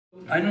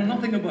I know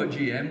nothing about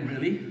GM,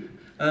 really,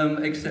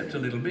 except a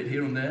little bit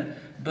here and there,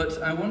 but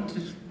I want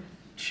to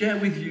share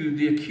with you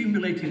the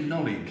accumulated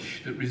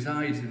knowledge that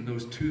resides in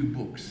those two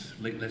books,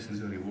 Late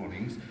Lessons, Early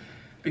Warnings,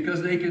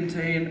 because they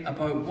contain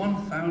about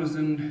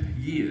 1,000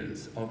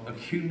 years of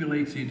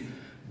accumulated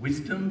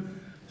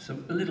wisdom,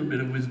 a little bit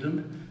of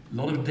wisdom, a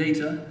lot of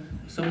data,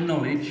 some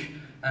knowledge,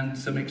 and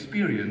some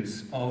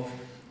experience of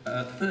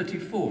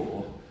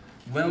 34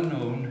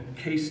 well-known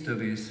case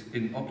studies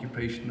in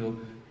occupational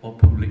or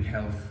public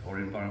health or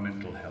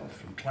environmental health,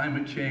 from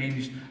climate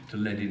change to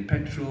lead in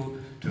petrol,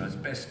 to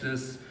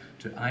asbestos,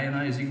 to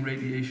ionizing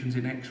radiations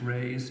in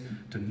X-rays,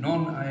 to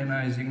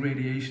non-ionizing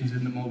radiations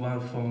in the mobile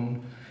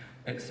phone,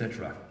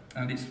 etc.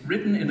 And it's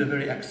written in a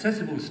very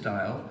accessible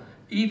style,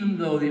 even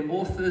though the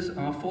authors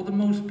are, for the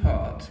most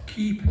part,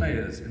 key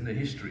players in the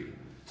history.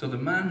 So the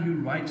man who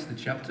writes the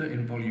chapter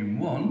in volume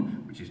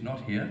 1, which is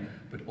not here,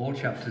 but all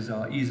chapters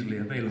are easily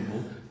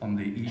available on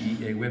the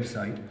EEA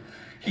website,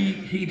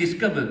 he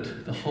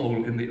discovered the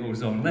hole in the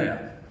ozone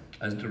layer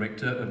as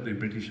director of the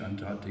British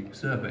Antarctic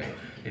Survey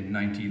in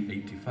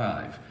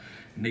 1985,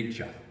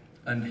 Nature.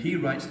 And he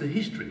writes the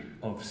history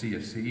of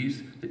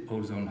CFCs, the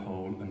ozone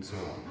hole, and so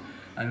on.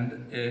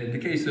 And in the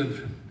case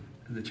of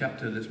the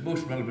chapter that's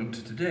most relevant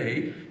to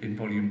today, in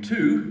volume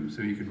 2,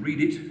 so you can read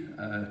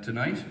it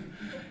tonight,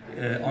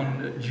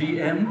 on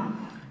GM,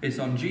 it's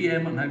on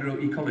GM and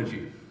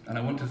agroecology. And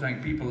I want to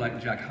thank people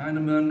like Jack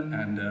Heinemann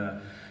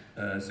and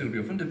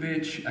Silvio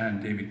Fundovic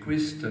and David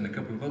Quist and a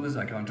couple of others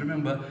I can't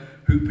remember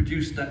who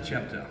produced that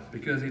chapter,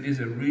 because it is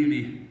a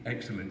really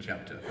excellent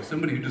chapter. For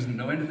somebody who doesn't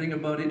know anything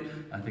about it,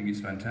 I think it's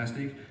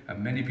fantastic,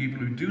 and many people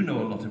who do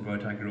know a lot about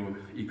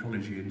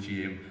agroecology and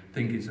GM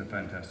think it's a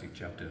fantastic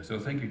chapter. So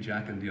thank you,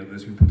 Jack, and the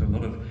others who put a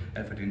lot of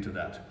effort into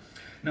that.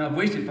 Now, I've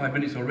wasted 5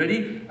 minutes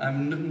already. I've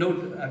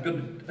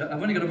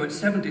only got about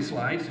 70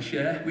 slides to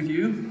share with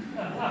you,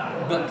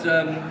 but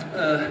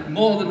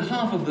more than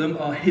half of them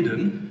are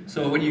hidden.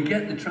 So when you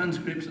get the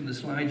transcripts and the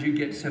slides, you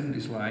get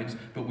 70 slides,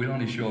 but we'll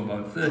only show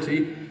about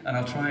 30, and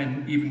I'll try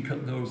and even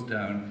cut those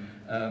down.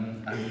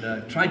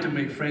 And try to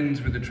make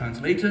friends with the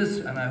translators,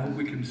 and I hope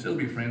we can still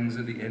be friends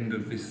at the end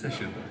of this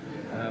session.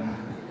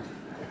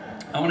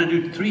 I want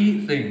to do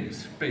 3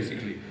 things,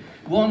 basically.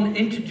 1,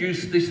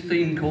 introduce this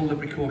thing called the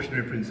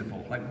precautionary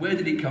principle. Like, where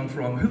did it come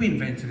from, who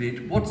invented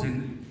it, what's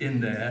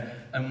in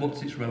there, and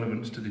what's its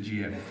relevance to the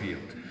GM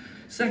field.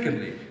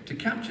 Secondly, to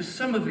capture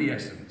some of the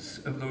essence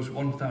of those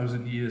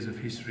 1,000 years of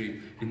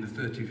history in the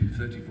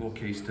 34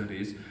 case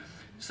studies,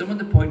 some of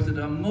the points that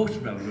are most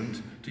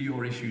relevant to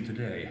your issue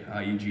today,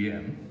 i.e.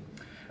 GM.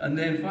 And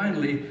then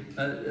finally,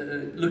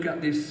 look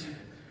at this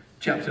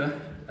chapter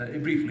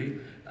briefly,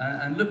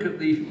 and look at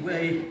the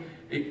way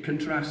it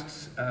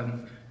contrasts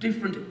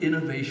different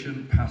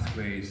innovation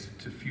pathways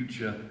to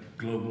future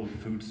global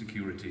food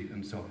security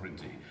and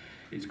sovereignty.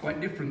 It's quite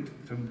different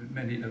from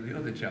many of the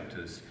other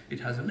chapters.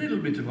 It has a little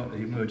bit about the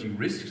emerging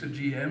risks of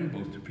GM,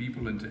 both to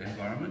people and to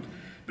environment,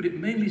 but it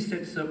mainly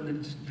sets up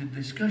the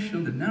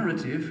discussion, the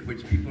narrative,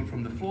 which people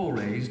from the floor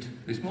raised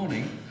this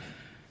morning.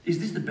 Is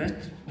this the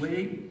best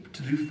way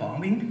to do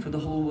farming for the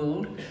whole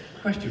world?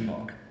 Question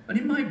mark. And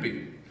it might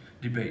be.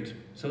 Debate.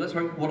 So that's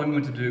what I'm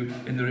going to do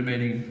in the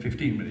remaining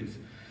 15 minutes.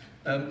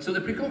 So the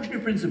precautionary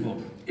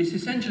principle, it's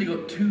essentially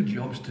got 2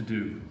 jobs to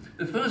do.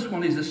 The first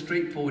one is a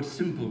straightforward,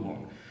 simple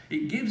one.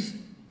 It gives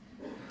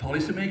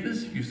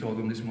policymakers, you saw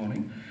them this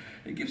morning,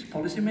 it gives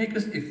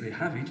policymakers, if they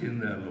have it in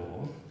their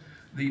law,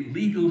 the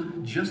legal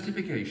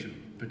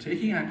justification for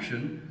taking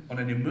action on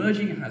an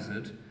emerging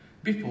hazard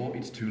before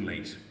it's too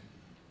late.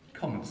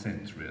 Common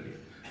sense, really.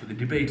 But the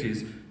debate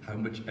is, how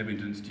much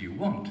evidence do you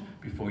want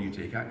before you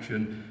take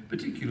action,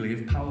 particularly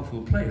if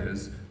powerful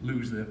players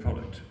lose their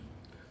product?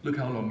 Look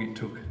how long it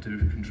took to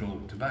control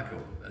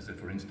tobacco, as a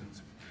for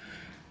instance.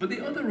 But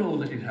the other role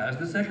that it has,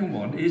 the second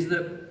one, is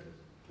that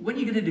when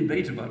you get a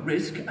debate about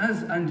risk,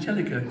 as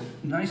Angelica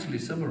nicely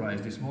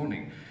summarized this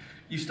morning,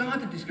 you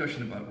start a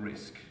discussion about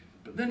risk.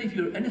 But then if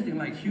you're anything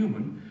like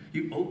human,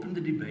 you open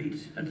the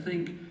debate and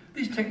think,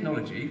 this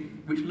technology,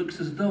 which looks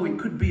as though it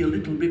could be a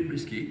little bit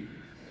risky,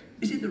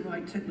 is it the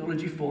right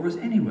technology for us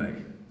anyway?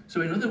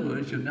 So in other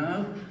words, you're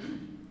now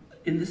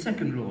in the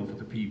second role for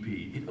the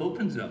PP. It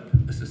opens up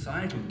a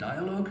societal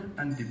dialogue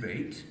and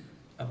debate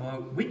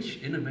about which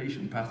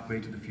innovation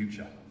pathway to the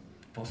future.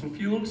 Fossil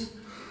fuels,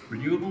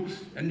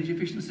 renewables, energy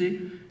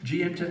efficiency,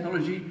 GM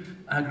technology,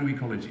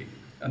 agroecology.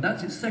 And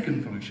that's its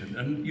second function.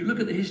 And you look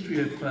at the history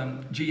of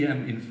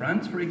GM in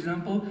France, for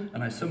example,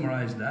 and I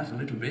summarized that a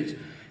little bit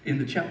in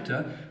the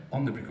chapter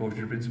on the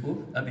precautionary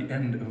principle at the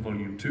end of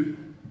volume 2,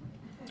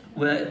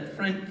 where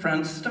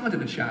France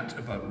started a chat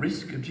about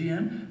risk of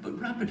GM, but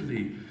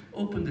rapidly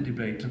opened the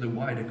debate to the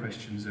wider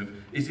questions of,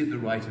 is it the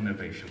right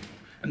innovation?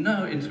 And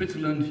now in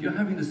Switzerland, you're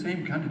having the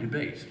same kind of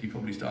debate. You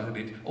probably started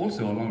it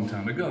also a long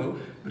time ago,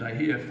 but I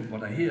hear from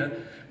what I hear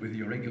with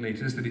your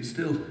regulators that it's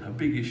still a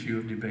big issue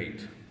of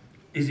debate.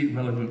 Is it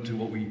relevant to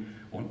what we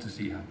want to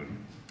see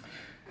happen?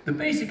 The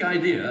basic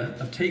idea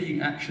of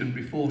taking action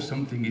before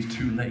something is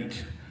too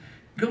late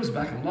goes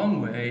back a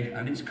long way,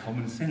 and it's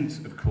common sense,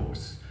 of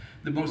course.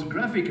 The most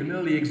graphic and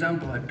early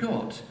example I've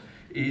got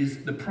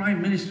is the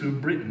Prime Minister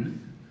of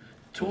Britain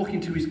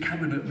talking to his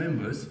cabinet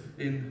members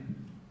in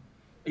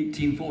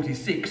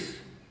 1846,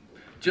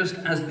 just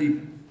as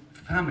the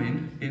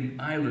famine in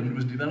Ireland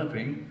was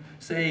developing,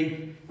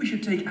 saying, we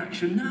should take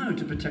action now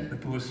to protect the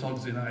poor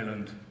sods in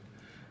Ireland.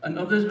 And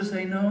others were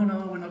saying,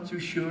 no, we're not too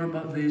sure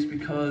about this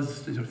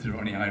because they're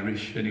only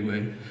Irish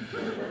anyway.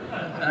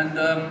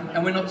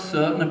 and we're not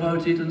certain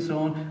about it and so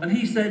on. And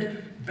he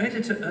said,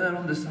 better to err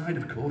on the side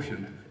of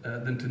caution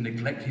than to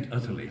neglect it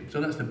utterly.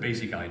 So that's the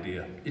basic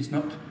idea. It's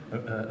not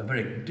a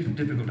very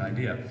difficult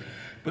idea.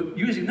 But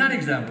using that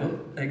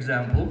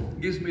example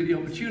gives me the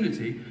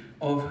opportunity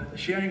of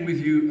sharing with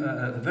you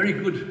a very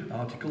good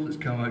article that's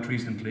come out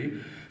recently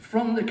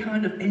from the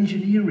kind of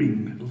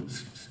engineering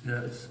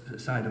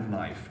side of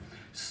life.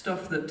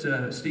 Stuff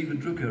that Stephen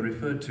Drucker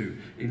referred to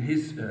in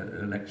his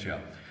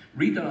lecture.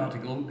 Read that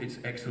article, it's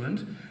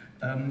excellent.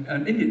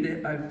 And in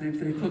it,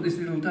 they put this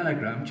little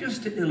diagram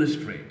just to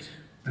illustrate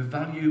the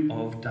value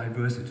of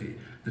diversity,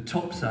 the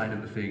top side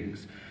of the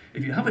things.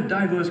 If you have a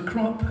diverse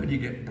crop and you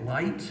get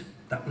blight,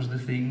 that was the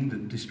thing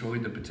that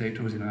destroyed the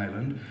potatoes in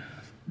Ireland,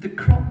 the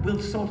crop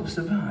will sort of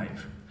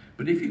survive.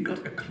 But if you've got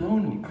a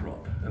clonal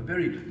crop, a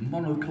very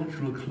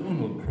monocultural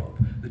clonal crop,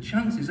 the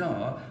chances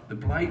are the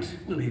blight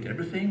will hit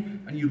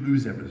everything and you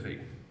lose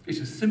everything. It's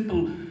a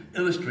simple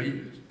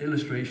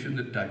illustration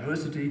that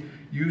diversity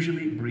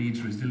usually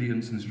breeds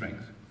resilience and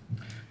strength.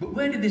 But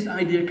where did this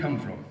idea come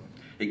from?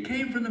 It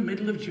came from the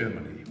middle of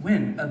Germany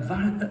when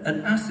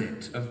an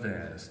asset of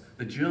theirs,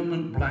 the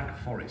German Black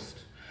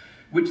Forest,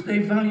 which they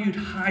valued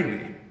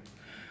highly,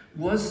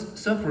 was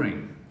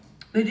suffering.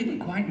 They didn't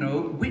quite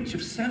know which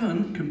of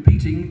 7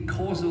 competing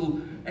causal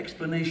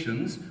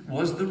explanations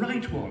was the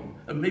right one,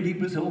 and maybe it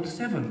was all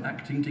 7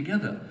 acting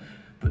together.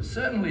 But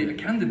certainly a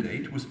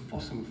candidate was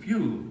fossil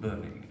fuel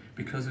burning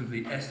because of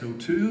the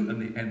SO2 and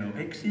the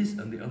NOx's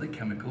and the other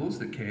chemicals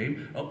that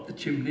came up the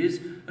chimneys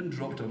and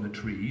dropped on the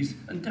trees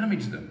and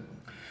damaged them.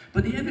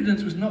 But the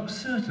evidence was not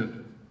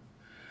certain.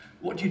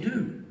 What do you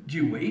do? Do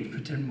you wait for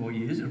 10 more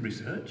years of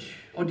research,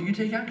 or do you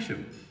take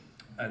action?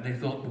 They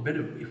thought, well,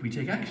 better if we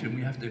take action,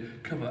 we have to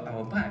cover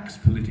our backs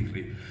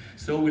politically.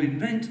 So we'll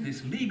invent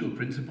this legal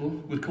principle,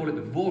 we'll call it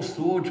the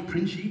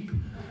Voorzorgsprincipe,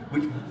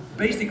 which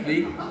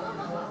basically,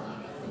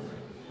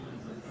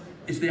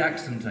 it's the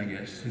accent, I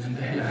guess, isn't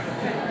it?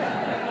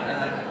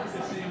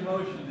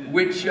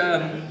 Which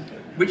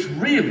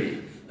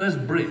really, us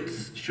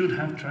Brits, should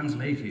have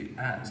translated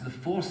as the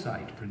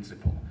foresight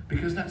principle,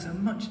 because that's a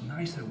much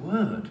nicer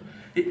word.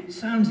 It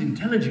sounds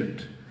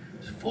intelligent.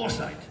 It's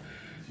foresight.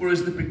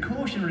 Whereas the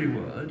precautionary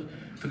word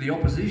for the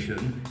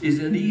opposition is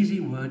an easy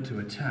word to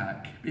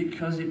attack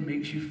because it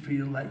makes you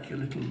feel like you're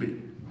a little bit,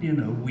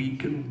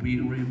 weak and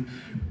weary.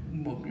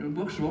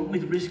 What's wrong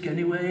with risk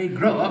anyway?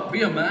 Grow up,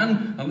 be a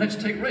man, and let's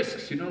take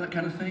risks, that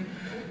kind of thing.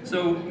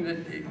 So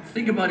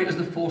think about it as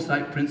the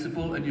foresight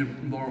principle and you're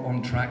more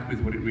on track with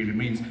what it really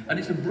means. And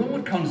it's a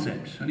broad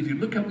concept. And if you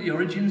look up the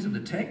origins of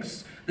the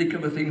texts, they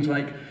cover things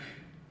like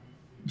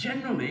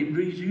generally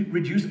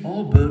reduce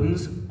all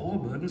burdens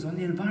on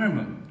the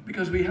environment,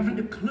 because we haven't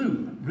a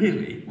clue,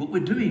 really, what we're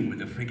doing with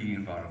the frigging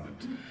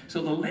environment.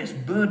 So the less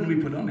burden we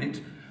put on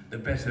it, the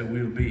better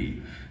we'll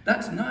be.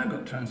 That's now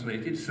got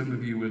translated, some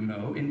of you will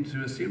know,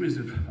 into a series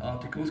of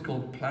articles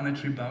called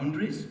Planetary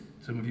Boundaries,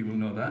 some of you will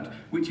know that,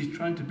 which is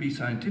trying to be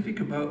scientific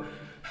about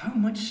how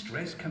much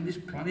stress can this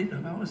planet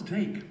of ours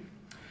take.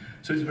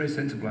 So it's a very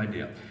sensible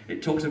idea.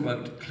 It talks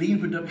about clean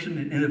production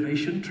and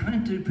innovation,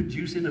 trying to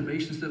produce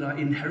innovations that are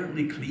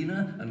inherently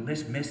cleaner and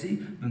less messy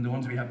than the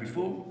ones we had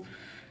before.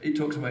 It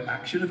talks about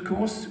action, of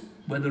course,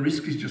 where the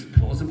risk is just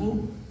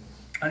plausible.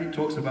 And it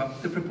talks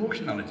about the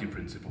proportionality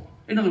principle.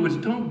 In other words,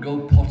 don't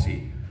go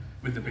potty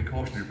with the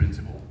precautionary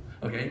principle,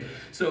 okay?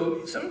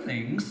 So some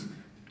things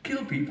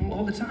kill people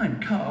all the time.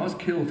 Cars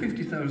kill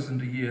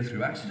 50,000 a year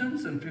through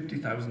accidents and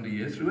 50,000 a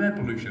year through air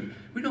pollution.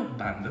 We don't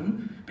ban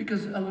them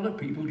because a lot of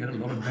people get a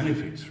lot of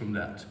benefits from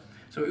that.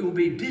 So it will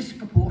be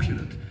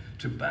disproportionate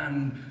to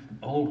ban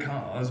all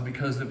cars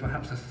because of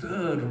perhaps a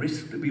third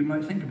risk that we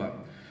might think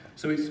about.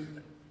 So it's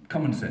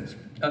common sense.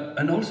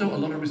 And also a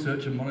lot of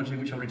research and monitoring,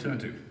 which I'll return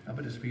to. I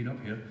better speed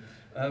up here.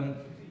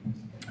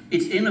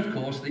 It's in, of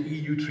course, the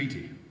EU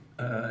treaty.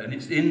 And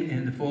it's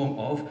in the form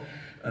of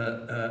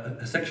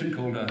a section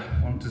called,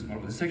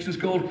 the section's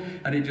called,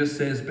 and it just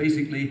says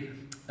basically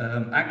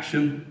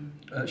action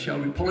shall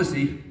be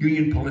policy,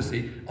 union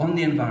policy on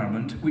the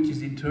environment, which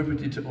is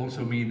interpreted to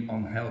also mean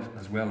on health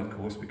as well, of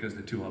course, because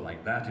the two are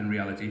like that in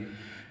reality,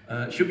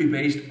 should be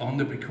based on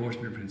the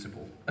precautionary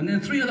principle. And then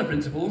 3 other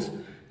principles: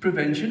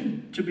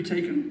 prevention should be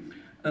taken,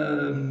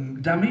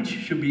 damage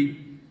should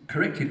be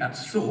corrected at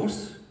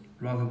source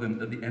rather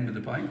than at the end of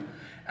the pipe,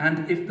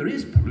 and if there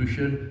is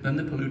pollution, then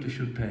the polluter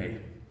should pay.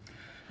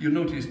 You'll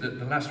notice that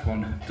the last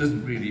one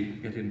doesn't really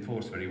get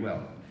enforced very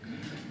well.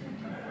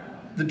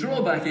 The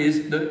drawback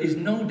is there is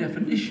no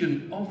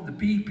definition of the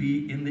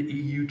PP in the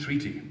EU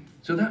treaty.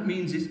 So that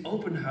means it's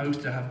open house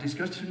to have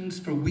discussions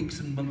for weeks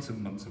and months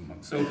and months and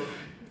months. So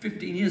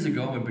 15 years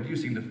ago, when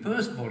producing the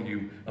first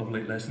volume of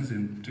Late Lessons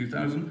in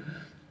 2000,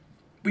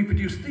 we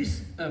produced this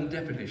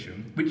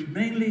definition, which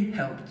mainly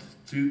helped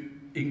to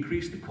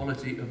increase the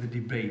quality of the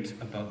debate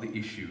about the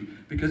issue,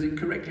 because it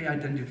correctly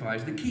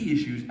identifies the key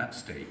issues at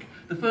stake.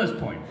 The first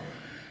point,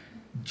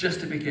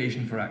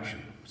 justification for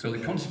action. So the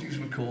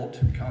Constitutional Court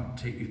can't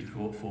take you to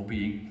court for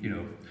being,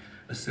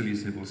 a silly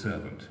civil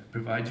servant.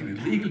 Provides you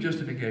with legal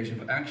justification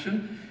for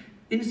action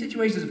in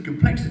situations of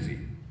complexity,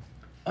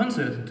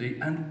 uncertainty,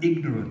 and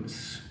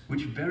ignorance,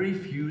 which very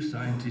few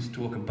scientists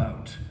talk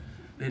about.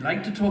 They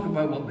like to talk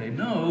about what they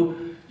know.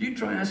 You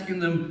try asking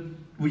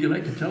them, would you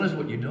like to tell us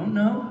what you don't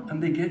know?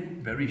 And they get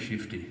very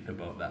shifty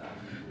about that.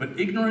 But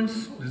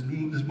ignorance,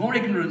 there's more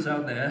ignorance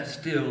out there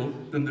still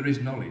than there is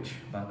knowledge,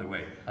 by the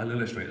way. I'll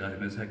illustrate that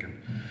in a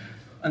second.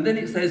 And then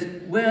it says,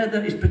 where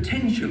there is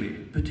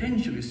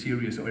potentially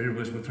serious or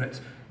irreversible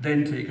threats,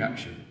 then take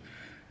action.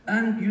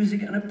 And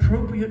using an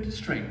appropriate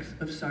strength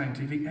of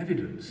scientific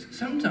evidence.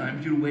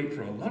 Sometimes you'll wait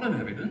for a lot of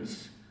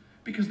evidence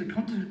because the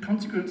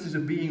consequences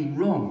of being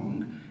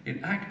wrong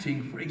in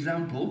acting, for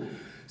example,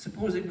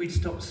 supposing we'd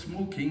stopped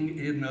smoking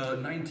in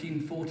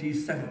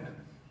 1947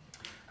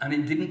 and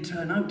it didn't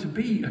turn out to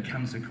be a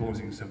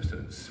cancer-causing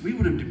substance. We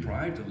would have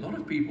deprived a lot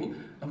of people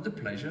of the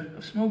pleasure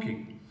of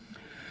smoking.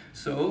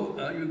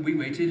 So we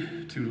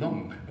waited too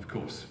long, of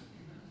course.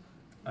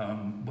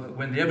 But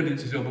when the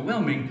evidence is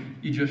overwhelming,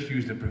 you just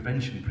use the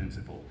prevention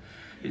principle.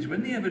 It's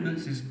when the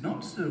evidence is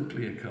not so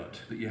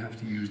clear-cut that you have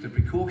to use the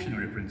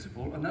precautionary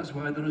principle, and that's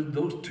why there are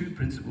those two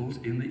principles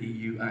in the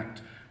EU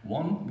Act.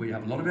 One, where you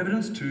have a lot of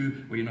evidence.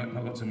 Two, where you're not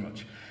got so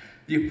much.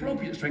 The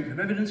appropriate strength of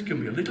evidence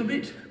can be a little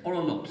bit or a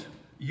lot.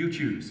 You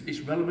choose. It's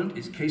relevant,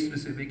 it's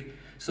case-specific.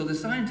 So the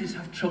scientists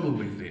have trouble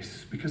with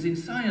this, because in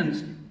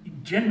science,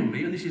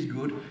 generally, and this is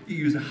good, you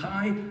use a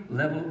high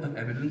level of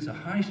evidence, a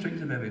high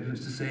strength of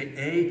evidence to say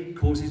A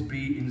causes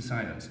B in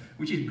science,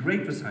 which is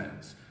great for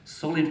science,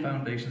 solid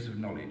foundations of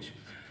knowledge.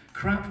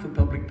 Crap for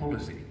public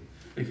policy.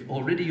 If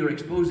already you're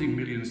exposing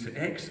millions to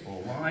X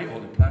or Y or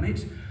the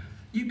planet,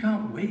 you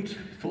can't wait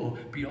for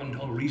beyond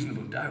all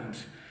reasonable doubt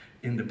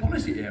in the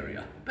policy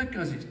area,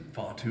 because it's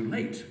far too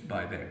late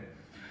by then.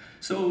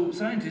 So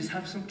scientists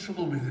have some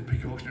trouble with the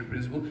precautionary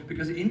principle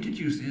because it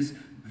introduces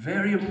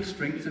variable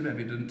strengths of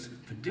evidence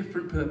for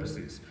different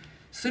purposes.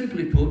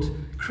 Simply put,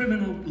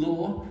 criminal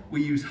law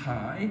we use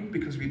high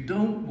because we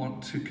don't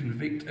want to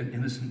convict an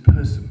innocent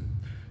person.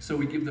 So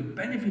we give the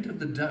benefit of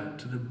the doubt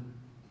to the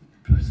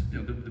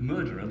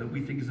murderer that we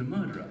think is a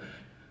murderer.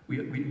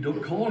 We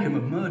don't call him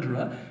a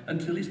murderer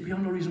until it's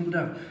beyond a reasonable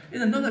doubt.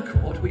 In another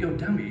court where you're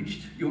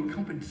damaged, you want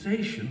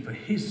compensation for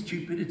his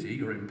stupidity,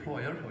 your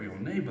employer or your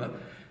neighbour.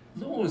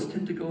 Laws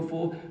tend to go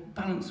for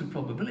balance of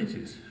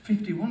probabilities.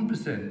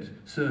 51%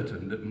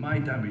 certain that my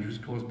damage was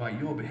caused by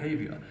your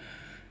behaviour.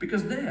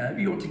 Because there,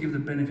 you want to give the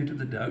benefit of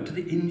the doubt to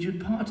the injured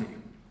party.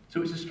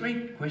 So it's a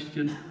straight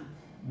question,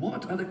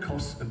 what are the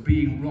costs of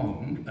being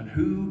wrong and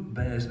who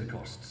bears the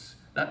costs?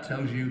 That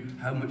tells you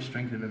how much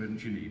strength of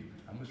evidence you need.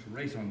 I must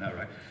race on now,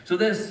 right? So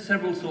there's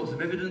several sorts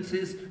of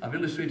evidences. I've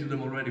illustrated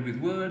them already with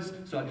words,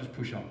 so I'll just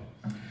push on.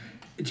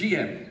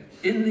 GM.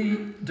 In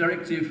the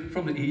directive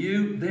from the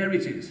EU, there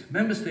it is.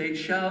 Member states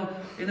shall,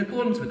 in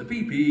accordance with the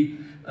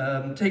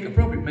PP, take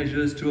appropriate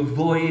measures to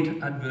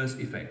avoid adverse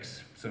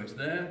effects. So it's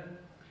there.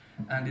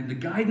 And in the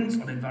guidance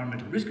on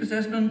environmental risk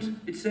assessment,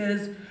 it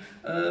says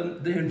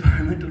the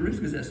environmental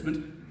risk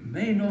assessment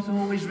may not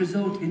always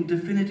result in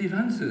definitive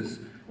answers,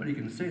 well, you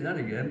can say that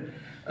again,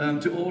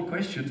 to all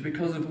questions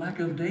because of lack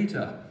of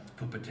data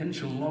for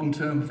potential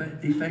long-term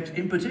effects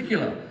in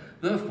particular.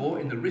 Therefore,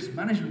 in the risk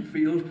management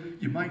field,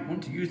 you might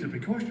want to use the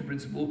precautionary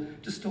principle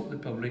to stop the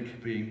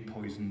public being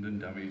poisoned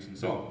and damaged and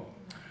so on.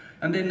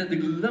 And then at the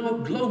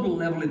global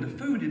level in the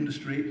food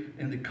industry,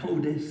 in the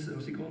Codex,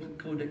 what's it called?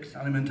 Codex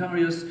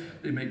Alimentarius,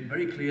 they make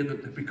very clear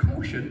that the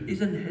precaution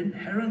is an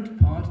inherent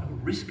part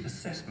of risk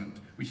assessment,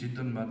 which is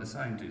done by the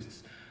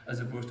scientists, as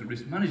opposed to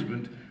risk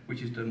management,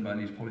 which is done by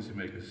these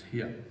policymakers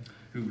here,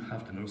 who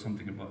have to know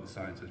something about the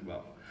science as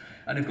well.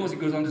 And of course it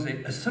goes on to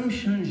say,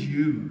 assumptions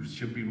used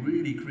should be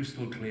really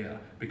crystal clear,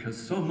 because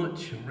so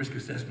much of risk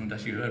assessment,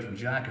 as you heard from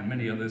Jack and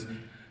many others,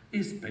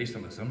 is based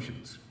on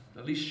assumptions.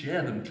 At least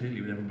share them clearly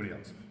with everybody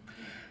else.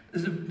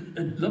 There's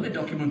a lovely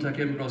document I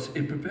came across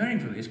in preparing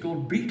for this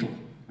called Beetle,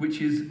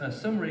 which is a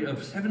summary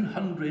of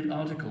 700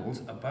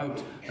 articles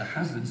about the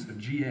hazards of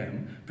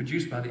GM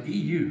produced by the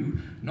EU,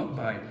 not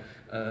by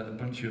a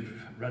bunch of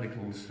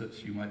radicals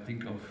that you might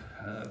think of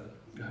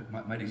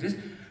might exist,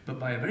 but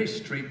by a very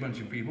straight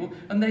bunch of people.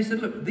 And they said,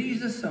 look,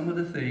 these are some of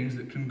the things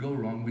that can go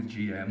wrong with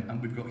GM,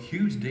 and we've got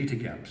huge data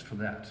gaps for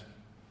that.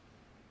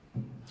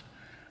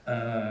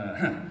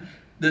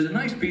 There's a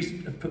nice piece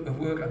of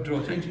work I draw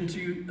attention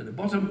to at the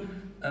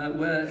bottom,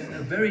 where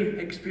a very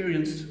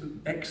experienced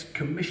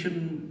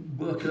ex-commission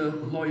worker,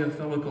 lawyer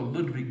fellow called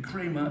Ludwig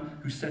Kramer,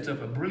 who set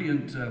up a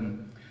brilliant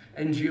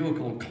NGO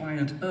called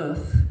Client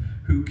Earth,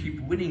 who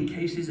keep winning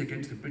cases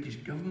against the British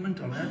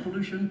government on air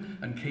pollution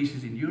and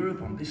cases in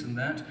Europe on this and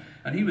that.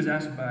 And he was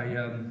asked by,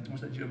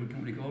 what's that German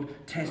company called?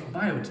 Test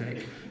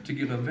Biotech, to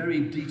give a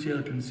very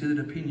detailed, considered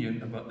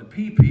opinion about the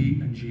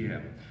PP and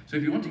GM. So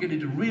if you want to get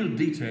into real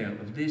detail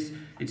of this,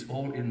 it's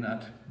all in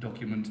that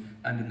document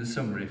and in the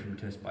summary from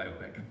Test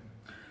Biotech.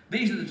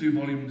 These are the two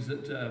volumes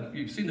that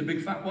you've seen. The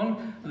big fat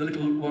one, the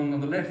little one on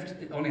the left,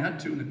 it only had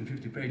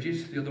 250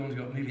 pages. The other one's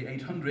got nearly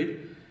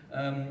 800.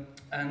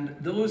 And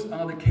those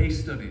are the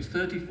case studies,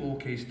 34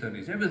 case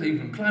studies. Everything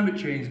from climate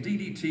change,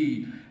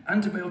 DDT,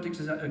 antibiotics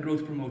as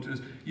growth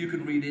promoters. You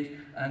can read it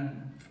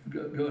and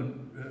go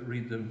and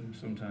read them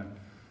sometime.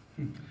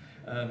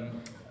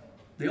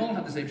 They all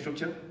have the same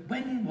structure.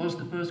 When was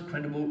the first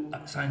credible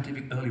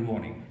scientific early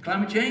warning?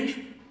 Climate change?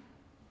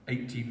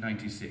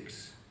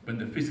 1896. When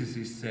the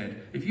physicists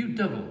said, if you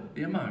double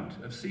the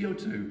amount of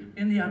CO2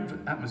 in the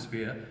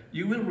atmosphere,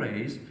 you will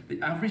raise the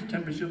average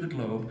temperature of the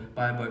globe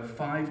by about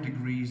 5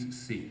 degrees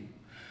C.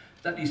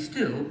 That is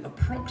still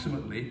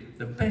approximately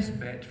the best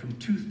bet from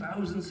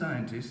 2,000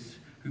 scientists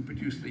who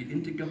produce the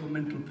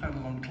Intergovernmental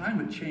Panel on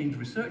Climate Change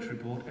research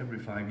report every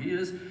 5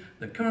 years.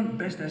 The current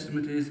best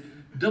estimate is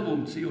double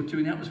CO2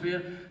 in the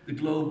atmosphere, the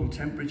global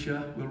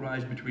temperature will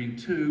rise between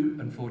 2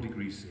 and 4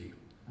 degrees C.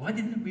 Why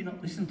didn't we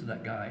not listen to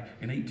that guy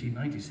in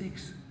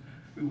 1896?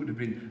 We would have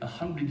been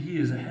 100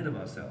 years ahead of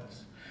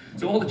ourselves.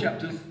 So all the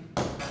chapters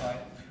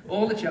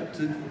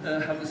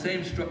have the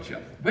same structure.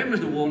 When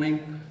was the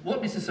warning?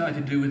 What did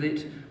society do with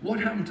it? What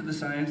happened to the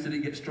science? Did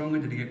it get stronger?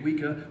 Did it get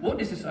weaker? What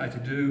did society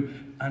do?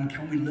 And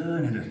can we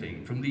learn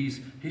anything from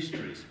these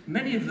histories?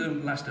 Many of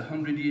them last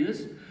 100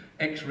 years.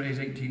 X-rays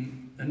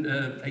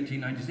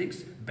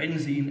 1896,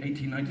 benzene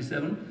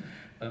 1897.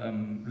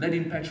 Lead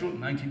in petrol,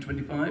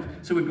 1925.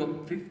 So we've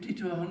got 50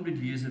 to 100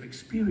 years of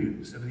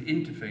experience of the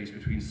interface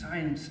between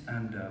science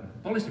and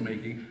policy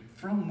making,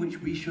 from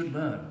which we should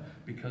learn,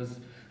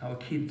 because our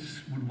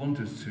kids would want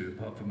us to,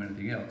 apart from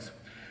anything else.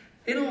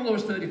 In all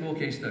those 34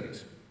 case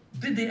studies,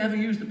 did they ever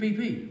use the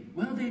PP?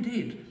 Well, they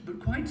did,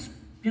 but quite,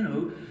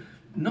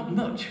 not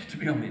much, to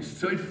be honest.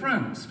 So in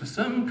France, for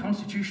some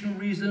constitutional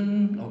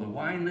reason, or the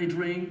wine they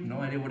drink, no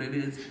idea what it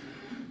is,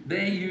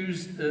 they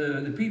used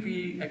the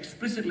PP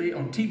explicitly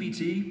on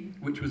TBT,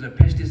 which was a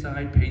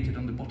pesticide painted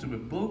on the bottom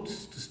of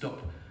boats to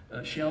stop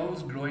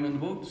shells growing on the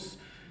boats.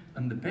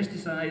 And the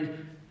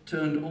pesticide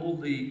turned all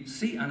the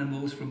sea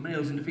animals from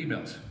males into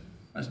females.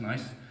 That's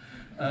nice.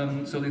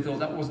 So they thought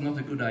that was not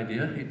a good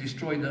idea. It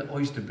destroyed the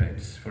oyster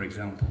beds, for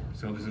example.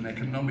 So there's an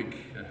economic...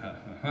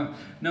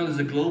 Now there's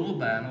a global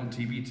ban on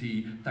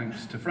TBT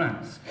thanks to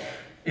France.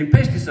 In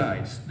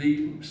pesticides,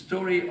 the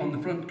story on the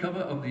front cover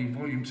of the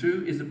volume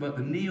 2 is about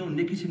the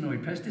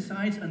neonicotinoid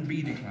pesticides and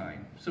bee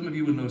decline. Some of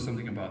you will know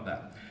something about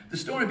that. The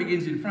story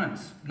begins in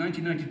France,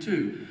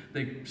 1992.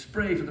 They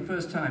spray for the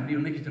first time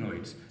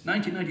neonicotinoids.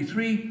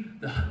 1993,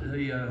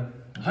 the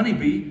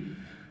honeybee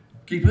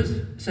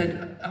keepers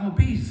said, our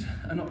bees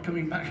are not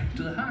coming back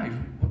to the hive.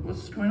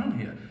 What's going on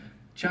here?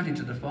 Chatting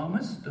to the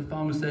farmers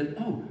said,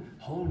 oh,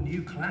 whole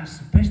new class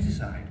of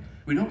pesticide.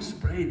 We don't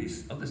spray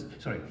this,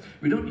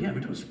 we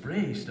don't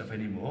spray stuff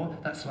anymore.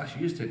 That's last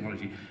year's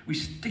technology. We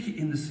stick it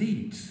in the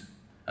seeds,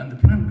 and the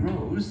plant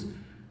grows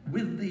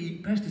with the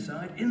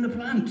pesticide in the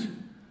plant.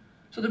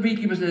 So the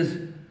beekeeper says,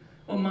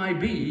 well, my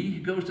bee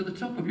goes to the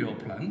top of your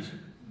plant.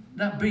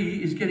 That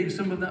bee is getting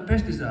some of that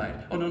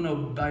pesticide. Oh, no,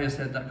 Bayer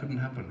said that couldn't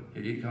happen.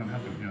 It can't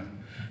happen,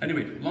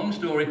 Anyway, long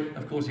story,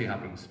 of course it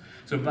happens.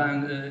 So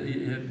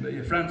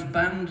France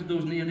banned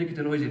those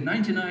neonicotinoids in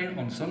 1999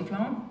 on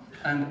sunflower,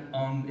 and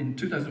in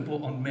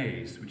 2004 on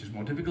maize, which is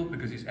more difficult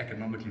because it's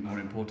economically more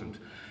important.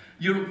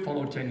 Europe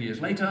followed 10 years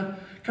later.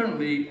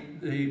 Currently,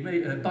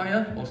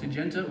 Bayer, or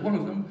Syngenta, one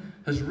of them,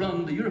 has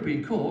run the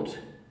European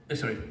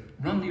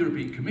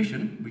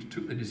Commission, which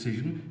took the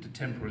decision to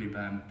temporarily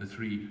ban the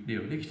 3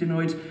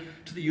 neonicotinoids,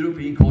 to the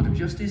European Court of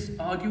Justice,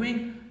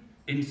 arguing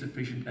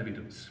insufficient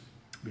evidence.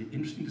 It'll be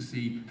interesting to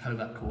see how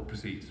that court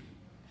proceeds.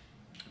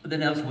 But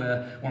then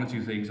elsewhere, one or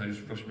two things, I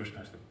just rush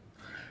past them.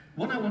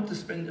 One I want to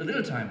spend a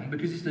little time on,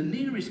 because it's the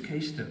nearest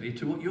case study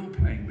to what you're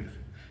playing with.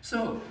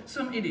 So,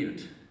 some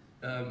idiot,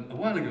 a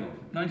while ago,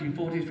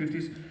 1940s,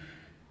 50s,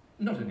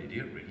 not an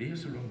idiot really,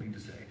 it's the wrong thing to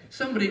say.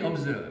 Somebody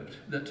observed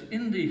that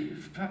in the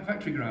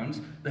factory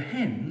grounds, the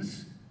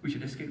hens, which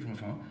had escaped from a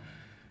farm,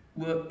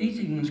 were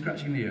eating and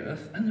scratching the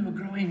earth, and they were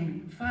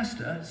growing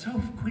faster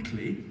so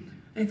quickly,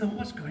 they thought,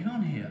 what's going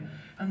on here?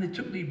 And they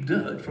took the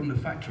dirt from the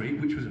factory,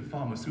 which was a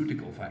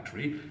pharmaceutical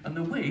factory, and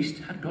the waste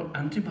had got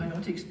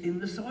antibiotics in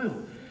the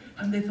soil.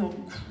 And they thought,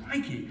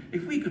 crikey,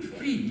 if we could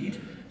feed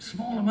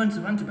small amounts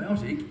of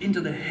antibiotic into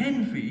the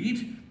hen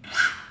feed,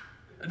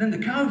 and then the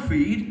cow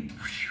feed,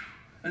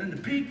 and then the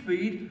pig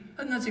feed,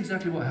 and that's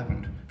exactly what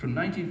happened from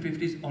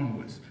 1950s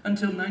onwards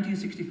until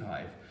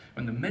 1965,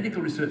 when the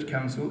Medical Research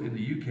Council in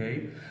the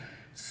UK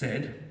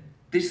said,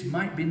 this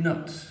might be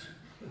nuts.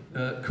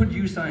 Could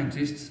you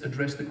scientists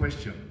address the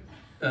question?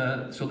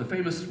 So the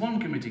famous Swan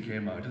Committee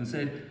came out and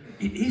said,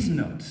 it is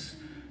nuts.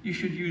 you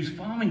should use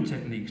farming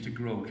techniques to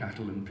grow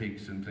cattle and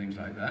pigs and things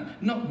like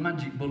that, not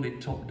magic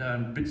bullet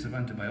top-down bits of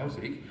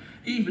antibiotic,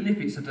 even if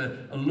it's at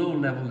a low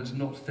level that's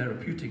not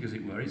therapeutic, as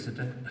it were, it's at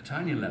a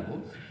tiny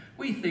level.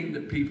 We think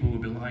that people will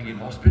be lying in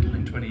hospital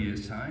in 20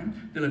 years'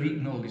 time. They'll have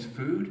eaten all this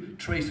food,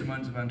 trace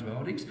amounts of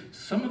antibiotics.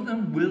 Some of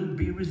them will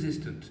be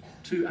resistant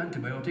to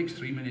antibiotics.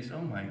 3 minutes,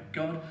 oh my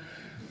God.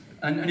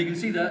 And you can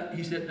see that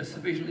he said a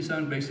sufficiently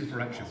sound basis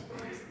for action.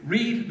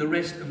 Read the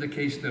rest of the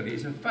case study.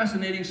 It's a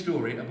fascinating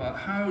story about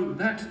how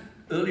that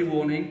early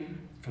warning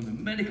from the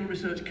Medical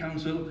Research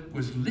Council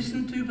was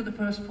listened to for the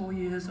first 4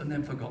 years and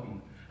then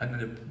forgotten. And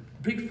then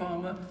a big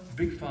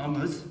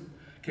farmers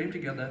came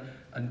together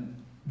and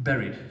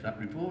buried that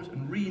report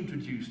and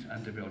reintroduced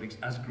antibiotics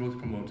as growth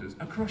promoters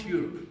across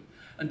Europe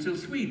until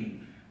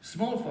Sweden,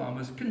 small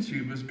farmers,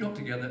 consumers got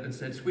together and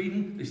said,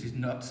 Sweden, this is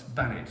nuts,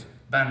 ban it.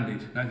 Banned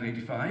it,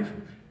 1985.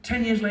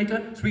 10 years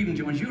later, Sweden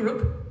joins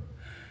Europe.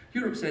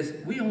 Europe says,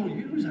 we all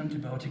use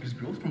antibiotics as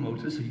growth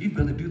promoters, so you've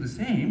got to do the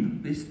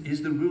same. This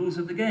is the rules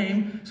of the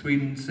game.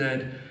 Sweden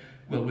said,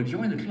 well, we'll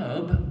join the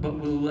club, but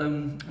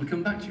we'll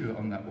come back to you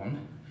on that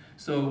one.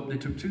 So they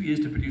took 2 years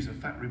to produce a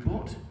fact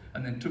report,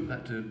 and then took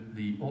that to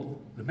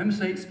all the member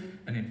states,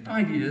 and in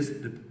 5 years,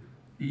 the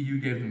EU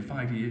gave them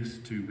 5 years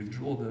to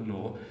withdraw their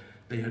law.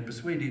 They had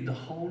persuaded the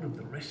whole of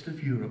the rest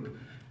of Europe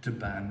to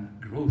ban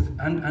growth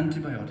and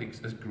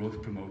antibiotics as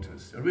growth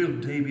promoters. A real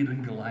David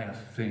and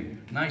Goliath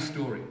thing. Nice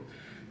story.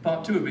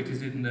 Part 2 of it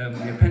is in the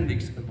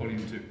appendix of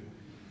volume 2.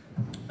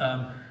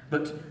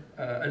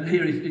 And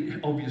here is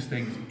obvious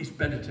things. It's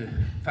better to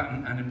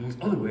fatten animals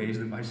other ways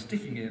than by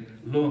sticking in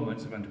low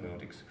amounts of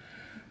antibiotics.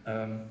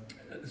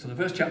 So the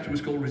first chapter was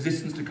called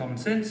Resistance to Common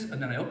Sense,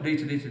 and then I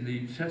updated it in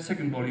the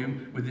second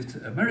volume with this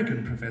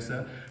American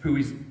professor who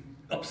is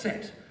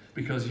upset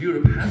because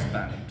Europe has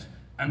banned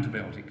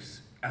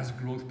antibiotics as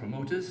growth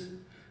promoters,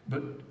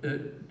 but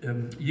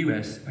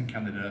US and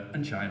Canada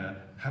and China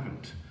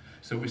haven't.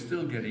 So we're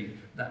still getting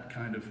that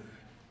kind of,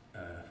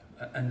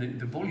 and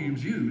the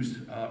volumes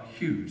used are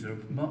huge.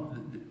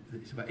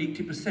 It's about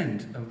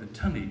 80% of the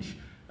tonnage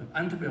of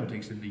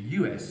antibiotics in the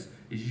US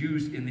is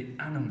used in the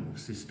animal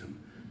system,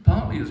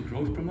 partly as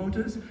growth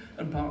promoters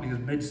and partly as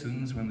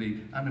medicines when the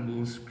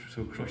animals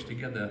so crushed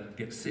together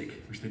get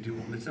sick, which they do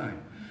all the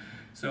time.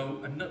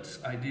 So a nuts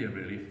idea,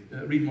 really.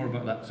 Read more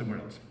about that somewhere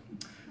else.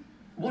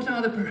 What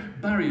are the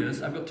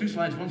barriers? I've got 2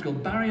 slides. One's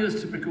called Barriers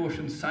to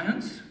Precaution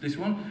Science, this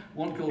one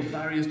called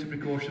Barriers to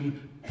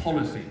Precaution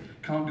Policy.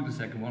 Can't do the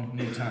second one,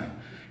 no time.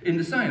 In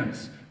the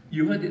science,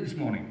 you heard it this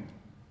morning.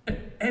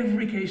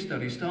 Every case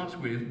study starts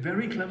with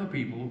very clever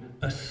people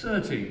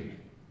asserting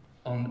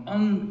on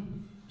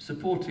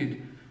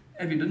unsupported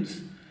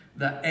evidence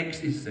that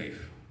X is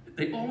safe.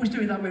 They always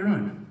do it that way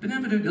around. They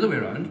never do it the other way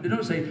around. They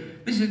don't say,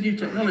 this is new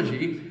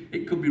technology,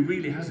 it could be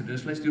really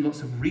hazardous, let's do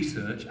lots of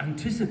research,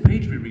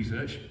 anticipatory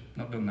research,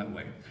 not done that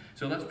way.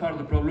 So that's part of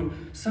the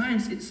problem.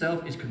 Science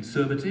itself is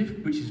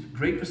conservative, which is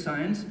great for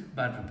science,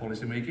 bad for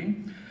policy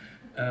making.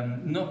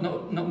 Not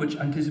much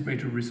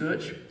anticipatory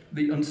research.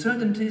 The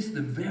uncertainties,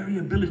 the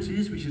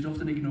variabilities, which is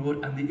often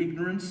ignored, and the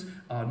ignorance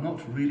are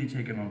not really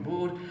taken on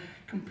board.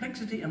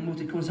 Complexity and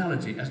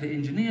multi-causality, as the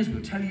engineers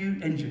will tell you,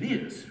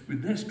 engineers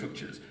with their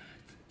structures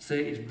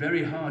say it's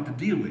very hard to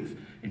deal with.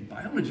 In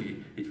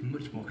biology, it's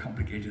much more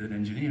complicated than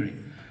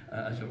engineering.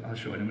 I'll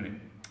show in a minute.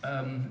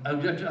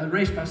 I'll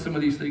race past some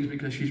of these things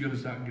because she's going to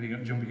start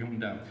jumping up and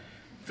down.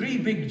 3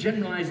 big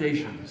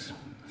generalizations.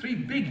 3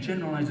 big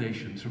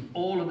generalizations from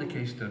all of the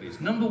case studies.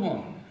 Number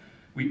 1,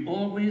 we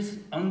always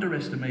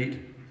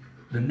underestimate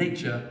the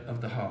nature of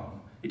the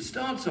harm. It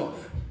starts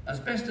off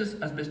asbestos,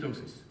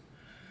 asbestosis.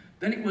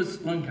 Then it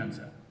was lung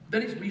cancer.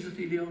 Then it's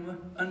mesothelioma,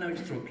 and now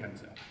it's throat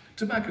cancer.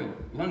 Tobacco,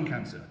 lung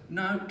cancer.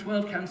 Now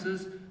 12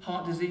 cancers,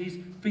 heart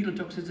disease, fetal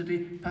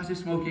toxicity, passive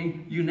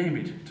smoking, you name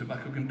it,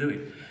 tobacco can do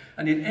it.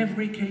 And in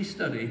every case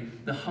study,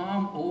 the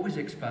harm always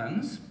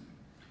expands.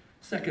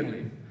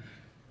 Secondly,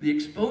 the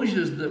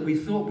exposures that we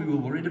thought we were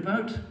worried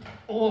about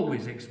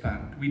always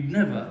expand. We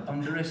never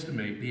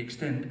underestimate the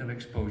extent of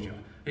exposure.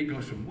 It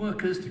goes from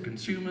workers to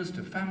consumers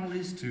to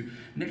families to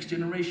next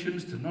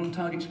generations to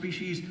non-target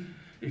species.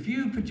 If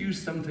you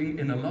produce something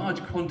in a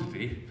large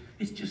quantity,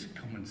 it's just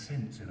common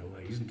sense in a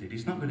way, isn't it?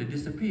 It's not going to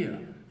disappear.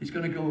 It's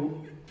going to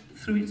go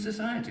through its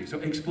society. So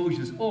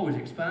exposures always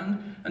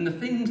expand, and the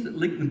things that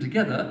link them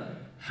together,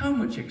 how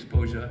much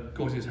exposure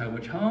causes how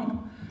much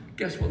harm,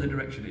 guess what the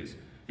direction is?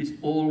 It's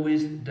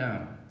always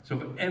down. So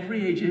for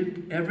every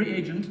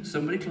agent,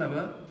 somebody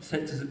clever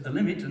sets a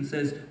limit and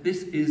says,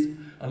 this is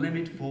a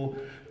limit for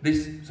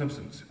this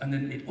substance. And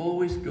then it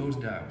always goes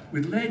down.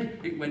 With lead,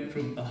 it went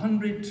from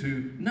 100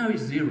 to, now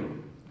it's 0.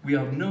 We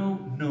have no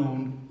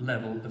known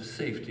level of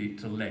safety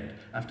to lead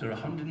after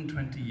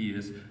 120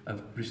 years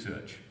of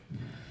research.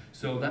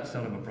 So that's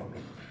sort of a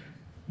problem.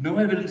 No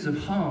evidence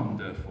of harm,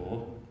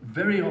 therefore,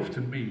 very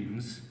often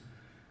means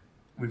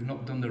we've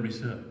not done the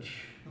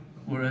research.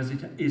 Whereas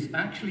it is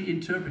actually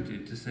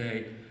interpreted to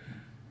say,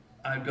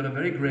 I've got a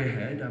very grey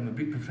head, I'm a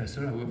big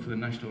professor, I work for the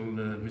National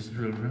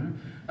Mr.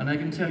 and I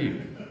can tell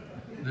you,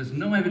 there's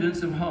no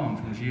evidence of harm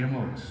from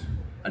GMOs.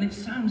 And it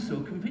sounds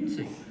so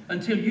convincing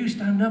until you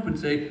stand up and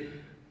say,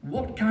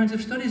 what kinds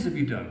of studies have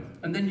you done?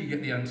 And then you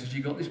get the answers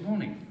you got this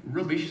morning.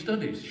 Rubbish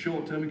studies,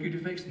 short-term acute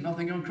effects,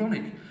 nothing on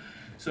chronic.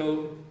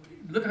 So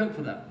look out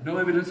for that. No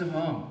evidence of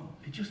harm.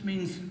 It just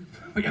means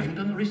we haven't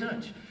done the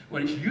research.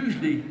 Well, it's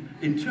usually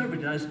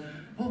interpreted as,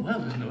 oh, well,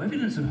 there's no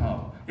evidence of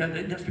harm. Yeah,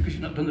 that's because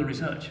you've not done the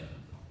research.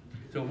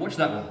 So watch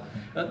that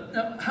one.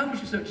 Now, how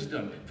much research is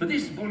done? For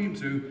this, volume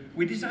 2,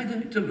 we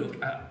decided to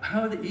look at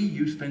how the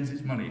EU spends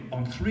its money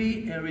on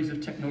 3 areas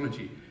of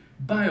technology: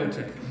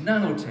 biotech,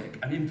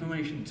 nanotech, and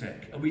information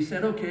tech. And we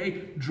said,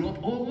 okay,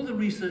 drop all the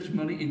research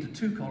money into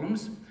 2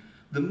 columns.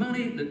 The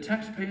money that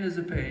taxpayers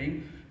are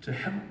paying to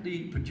help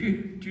the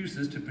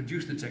producers to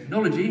produce the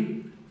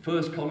technology,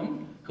 first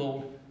column,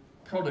 called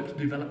product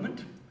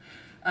development.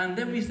 And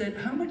then we said,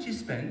 how much is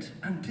spent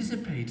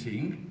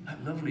anticipating,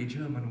 that lovely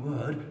German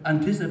word,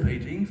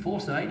 anticipating,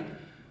 foresight,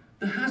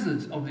 the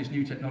hazards of this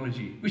new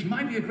technology, which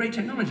might be a great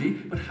technology,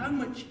 but how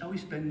much are we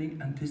spending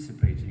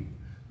anticipating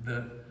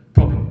the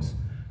problems?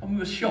 And we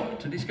were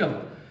shocked to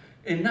discover,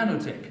 in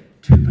nanotech,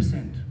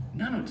 2%.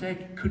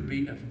 Nanotech could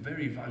be a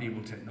very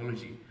valuable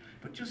technology,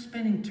 but just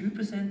spending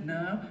 2%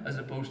 now, as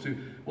opposed to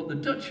what the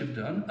Dutch have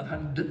done, have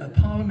had a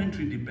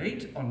parliamentary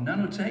debate on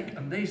nanotech,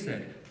 and they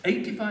said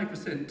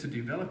 85% to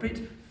develop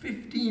it,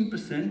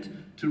 15%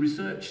 to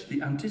research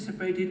the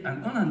anticipated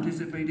and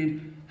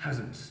unanticipated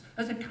hazards,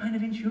 as a kind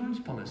of insurance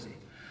policy.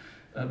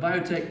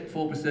 Biotech,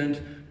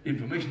 4%,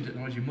 information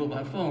technology,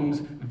 mobile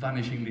phones,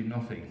 vanishingly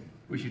nothing,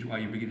 which is why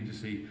you're beginning to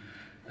see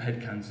head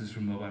cancers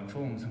from mobile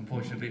phones,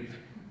 unfortunately.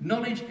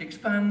 Knowledge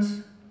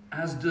expands,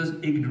 as does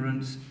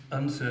ignorance,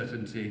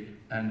 uncertainty,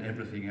 and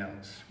everything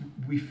else.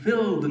 We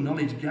fill the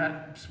knowledge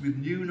gaps with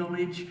new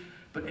knowledge,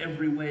 but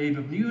every wave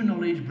of new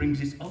knowledge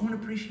brings its own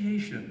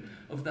appreciation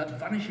of that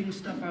vanishing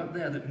stuff out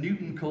there that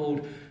Newton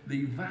called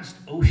the vast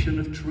ocean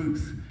of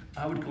truth.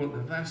 I would call it the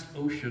vast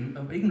ocean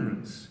of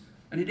ignorance.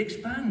 And it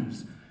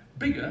expands,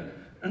 bigger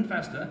and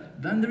faster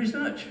than the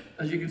research.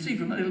 As you can see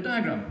from that little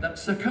diagram, that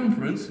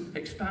circumference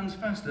expands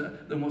faster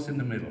than what's in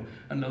the middle.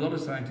 And a lot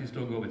of scientists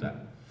don't go with that.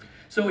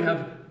 So we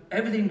have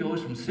everything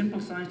goes from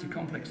simple science to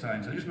complex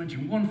science. I just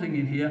mentioned one thing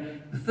in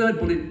here, the third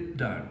bullet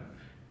down.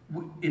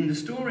 In the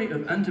story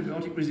of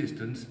antibiotic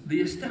resistance, the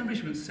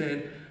establishment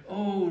said,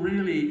 oh,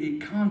 really,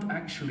 it can't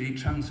actually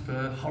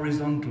transfer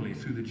horizontally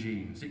through the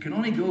genes. It can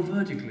only go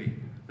vertically,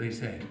 they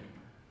said.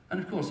 And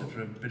of course,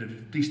 after a bit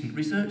of decent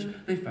research,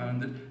 they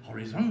found that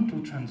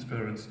horizontal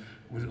transference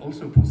was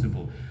also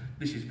possible.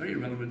 This is very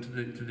relevant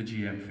to the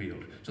GM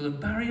field. So the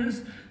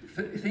barriers,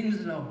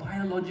 things that are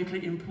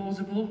biologically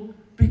implausible,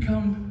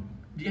 become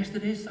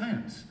yesterday's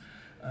science.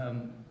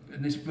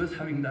 And it's worth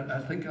having that. I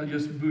think I'll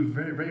just move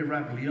very, very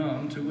rapidly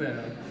on to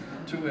where.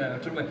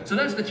 So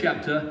that's the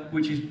chapter,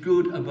 which is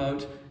good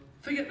about,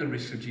 forget the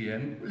risks of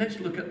GM, let's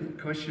look at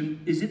the question,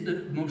 is it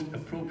the most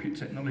appropriate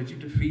technology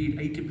to feed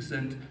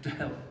 80%, to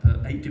help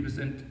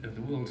 80% of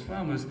the world's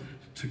farmers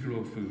to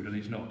grow food? And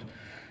it's not.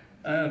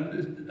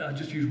 I'll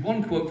just use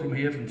one quote from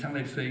here, from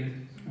Taleb,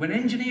 saying, when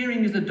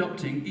engineering is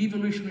adopting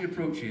evolutionary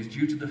approaches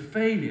due to the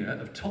failure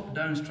of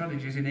top-down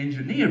strategies in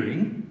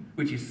engineering,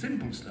 which is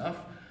simple stuff,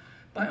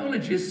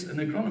 biologists and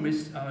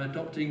agronomists are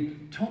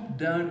adopting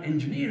top-down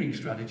engineering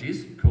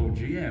strategies, called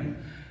GM,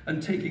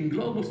 and taking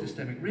global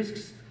systemic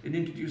risks in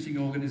introducing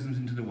organisms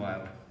into the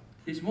wild.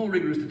 It's more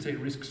rigorous to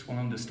take risks one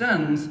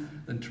understands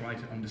than try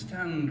to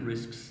understand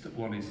risks that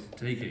one is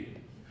taking.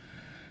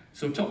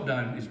 So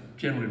top-down is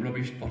generally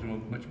rubbish,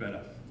 bottom-up much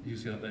better. You'll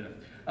see that later.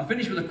 I'll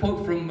finish with a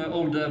quote from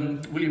old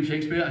William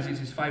Shakespeare, as it's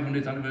his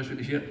 500th anniversary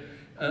this year.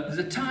 There's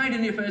a tide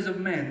in the affairs of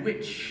men,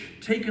 which,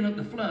 taken at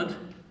the flood,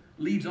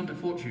 leads on to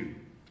fortune.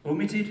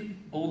 Omitted,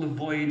 all the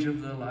voyage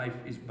of their life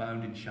is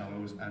bound in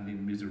shallows and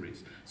in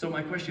miseries. So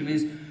my question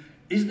is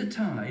the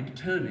tide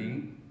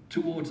turning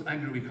towards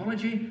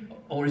agroecology,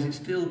 or is it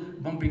still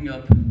bumping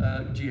up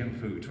GM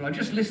foods? Well, I've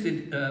just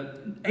listed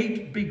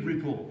 8 big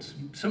reports.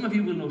 Some of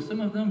you will know some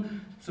of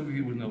them, some of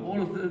you will know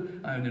all of them,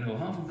 I only know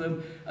half of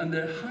them, and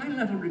they're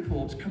high-level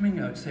reports coming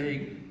out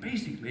saying,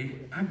 basically,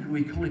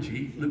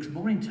 agroecology looks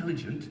more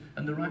intelligent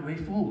and the right way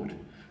forward,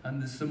 and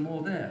there's some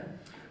more there.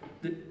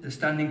 The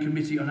Standing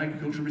Committee on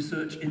Agricultural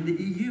Research in the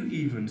EU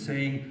even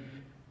saying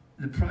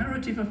the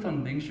priority for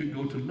funding should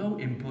go to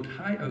low-input,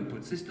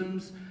 high-output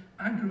systems,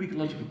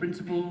 agroecological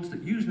principles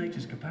that use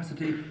nature's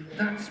capacity.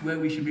 That's where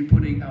we should be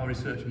putting our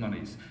research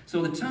monies.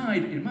 So the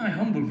tide, in my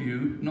humble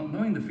view, not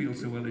knowing the field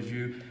so well as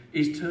you,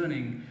 is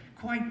turning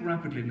quite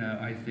rapidly now,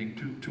 I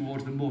think,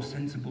 towards the more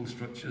sensible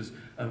structures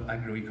of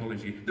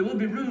agroecology. There will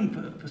be room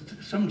for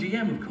some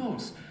GM, of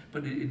course,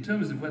 but in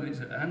terms of whether it's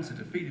an answer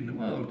to feeding the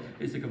world,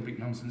 it's a complete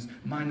nonsense.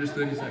 Minus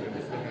 30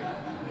 seconds.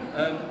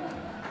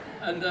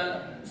 And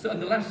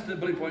the last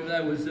bullet point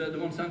there was the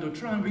Monsanto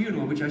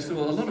tribunal, which I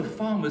saw a lot of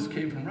farmers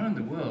came from around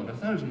the world.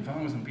 1,000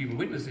 farmers and people,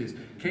 witnesses,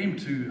 came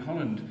to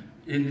Holland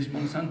in this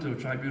Monsanto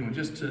tribunal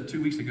just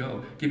 2 weeks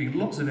ago, giving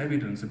lots of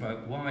evidence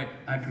about why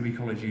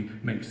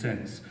agroecology makes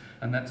sense.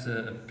 And that's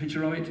a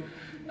picture of it.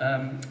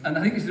 And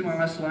I think this is my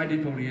last slide,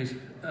 it probably is.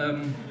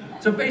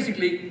 So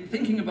basically,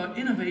 thinking about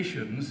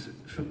innovations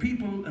for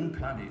people and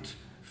planet,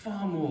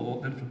 far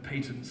more than for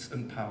patents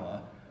and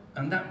power,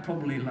 and that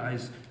probably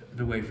lies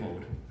the way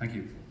forward. Thank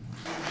you.